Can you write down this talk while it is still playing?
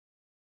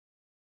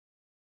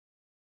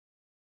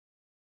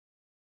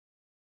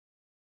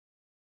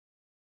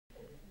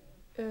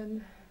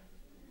Ön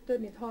több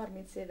mint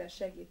 30 éve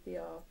segíti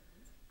a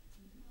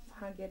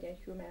Hungarian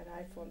Human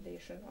Rights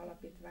Foundation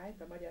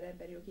alapítványt, a Magyar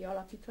Emberi Jogi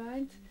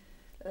Alapítványt.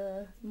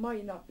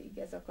 Mai napig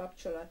ez a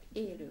kapcsolat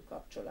élő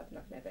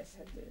kapcsolatnak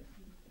nevezhető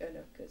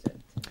önök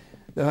között.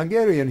 The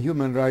Hungarian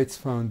Human Rights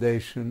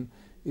Foundation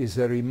is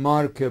a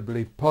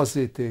remarkably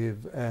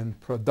positive and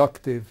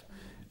productive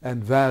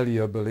and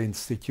valuable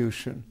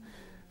institution.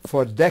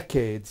 For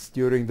decades,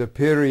 during the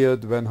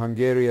period when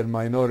Hungarian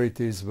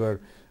minorities were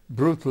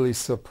brutally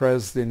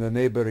suppressed in the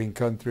neighboring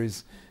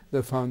countries,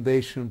 the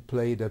foundation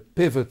played a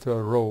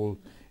pivotal role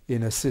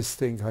in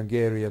assisting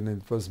Hungarian.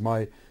 It was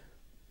my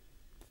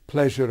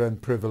pleasure and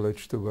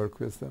privilege to work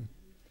with them.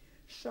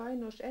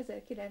 Sajnos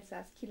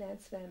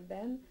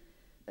 1990-ben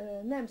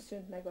nem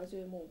szűnt meg az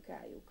ő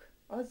munkájuk.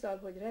 Azzal,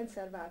 hogy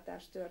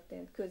rendszerváltás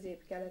történt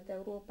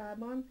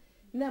Közép-Kelet-Európában,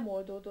 nem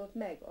oldódott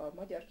meg a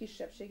magyar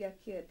kisebbségek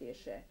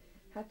kérdése.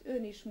 Hát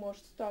ön is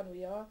most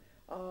tanulja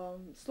a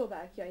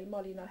szlovákiai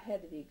Malina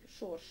Hedvig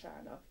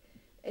sorsának.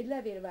 Egy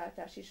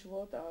levélváltás is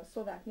volt a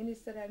szlovák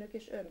miniszterelnök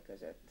és ön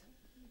között.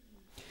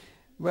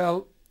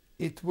 Well,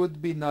 it would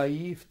be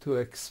naive to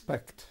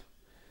expect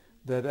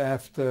that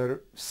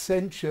after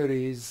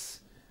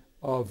centuries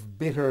of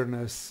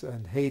bitterness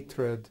and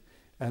hatred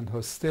and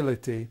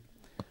hostility,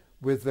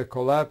 with the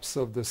collapse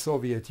of the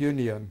Soviet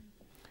Union,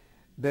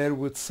 there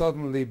would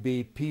suddenly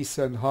be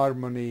peace and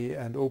harmony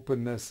and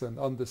openness and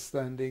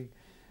understanding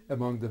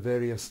among the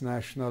various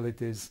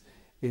nationalities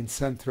in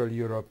Central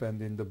Europe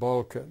and in the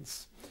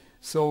Balkans.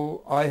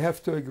 So I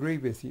have to agree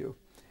with you.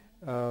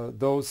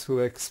 Those who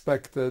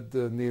expected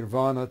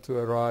nirvana to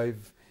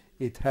arrive,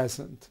 it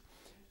hasn't.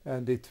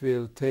 And it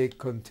will take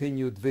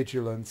continued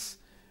vigilance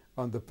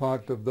on the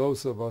part of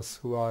those of us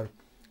who are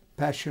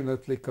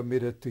passionately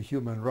committed to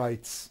human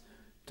rights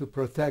to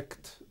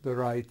protect the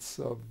rights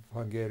of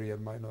Hungarian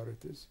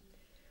minorities.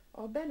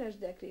 A Benes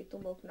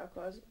dekrétumoknak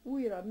az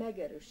újra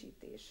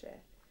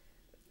megerősítése.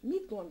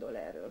 Mit gondol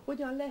erről?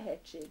 Hogyan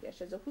lehetséges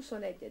ez a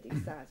 21.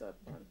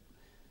 században?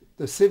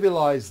 The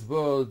civilized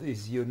world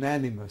is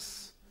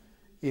unanimous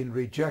in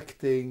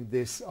rejecting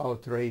this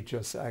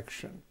outrageous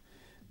action.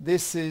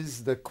 This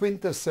is the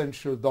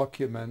quintessential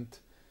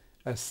document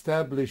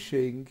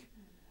establishing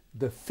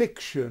the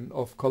fiction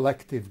of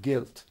collective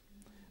guilt.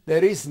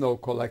 There is no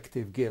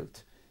collective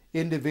guilt.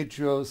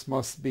 Individuals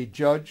must be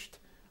judged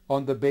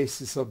on the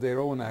basis of their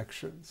own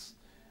actions.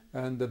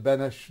 And the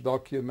Benes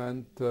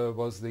document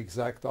was the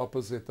exact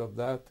opposite of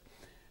that.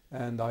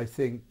 And I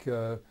think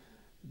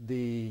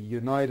the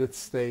United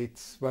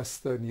States,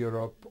 Western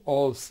Europe,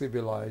 all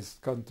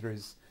civilized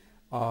countries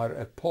are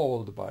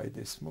appalled by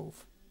this move.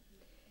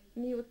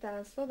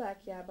 Miután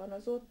Szlovákiában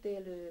az ott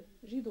élő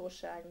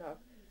zsidóságnak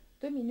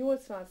több mint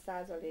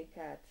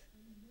 80%-át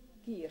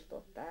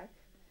kiirtották,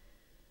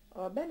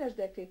 a Benes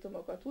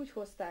dekrétumokat úgy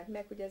hozták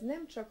meg, hogy ez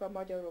nem csak a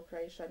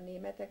magyarokra és a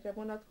németekre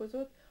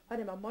vonatkozott,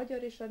 hanem a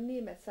magyar és a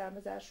német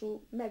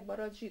származású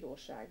megmaradt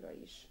zsidóságra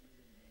is.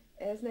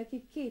 Ez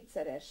nekik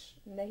kétszeres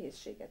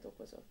nehézséget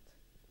okozott.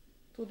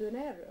 Tud ön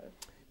erről?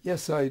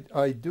 Yes,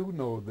 I do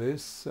know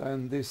this,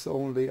 and this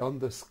only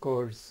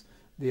underscores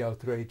the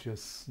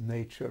outrageous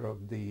nature of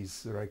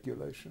these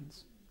regulations.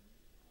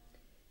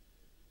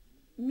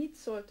 Mit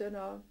szólt ön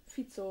a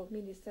Fico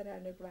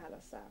miniszterelnök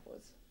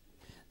válaszához?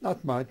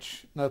 Not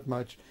much, not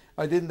much.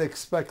 I didn't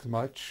expect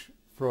much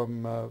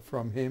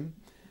from him,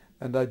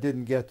 and I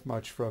didn't get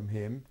much from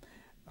him.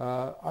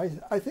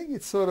 I think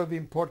it's sort of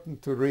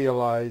important to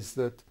realize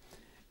that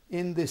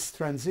in this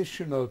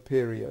transitional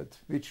period,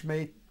 which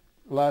may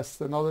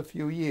last another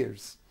few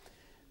years,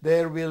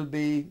 there will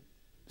be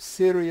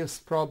serious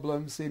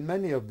problems in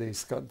many of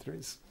these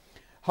countries.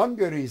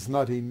 Hungary is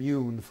not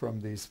immune from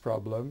these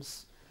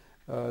problems.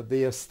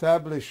 The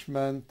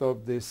establishment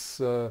of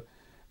this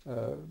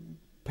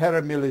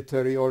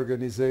paramilitary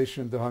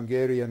organization, the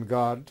Hungarian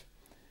Guard,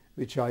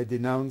 which I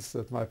denounced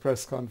at my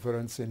press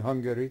conference in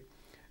Hungary,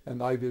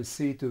 and I will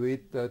see to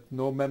it that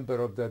no member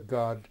of that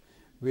guard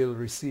will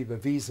receive a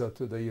visa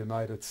to the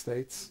United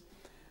States.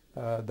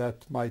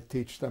 That might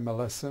teach them a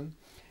lesson,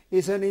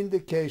 is an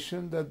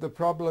indication that the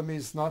problem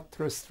is not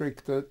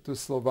restricted to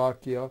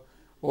Slovakia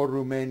or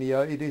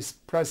Romania. It is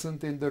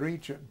present in the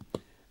region.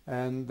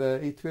 And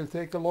it will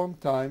take a long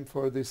time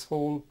for this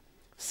whole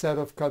set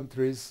of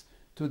countries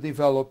to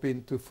develop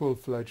into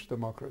full-fledged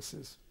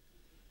democracies.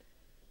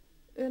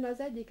 Ön az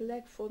egyik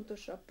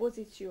legfontosabb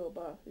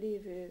pozícióba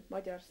lévő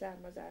magyar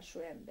származású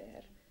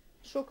ember.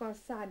 Sokan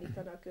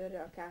számítanak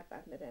önre a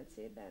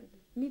Kárpát-medencében.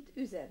 Mit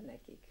üzen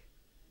nekik?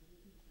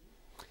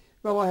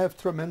 Well, I have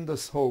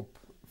tremendous hope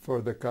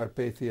for the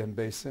Carpathian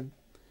Basin.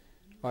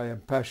 I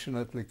am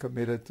passionately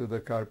committed to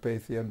the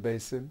Carpathian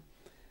Basin.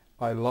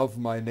 I love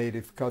my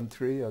native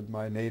country and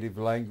my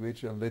native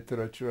language and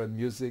literature and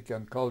music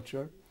and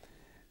culture.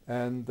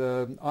 And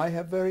I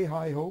have very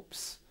high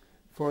hopes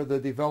for the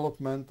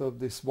development of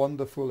this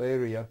wonderful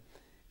area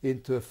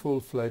into a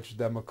full-fledged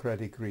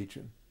democratic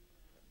region.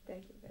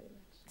 Thank you very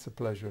much. It's a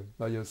pleasure.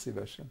 Nagyon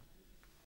szívesen.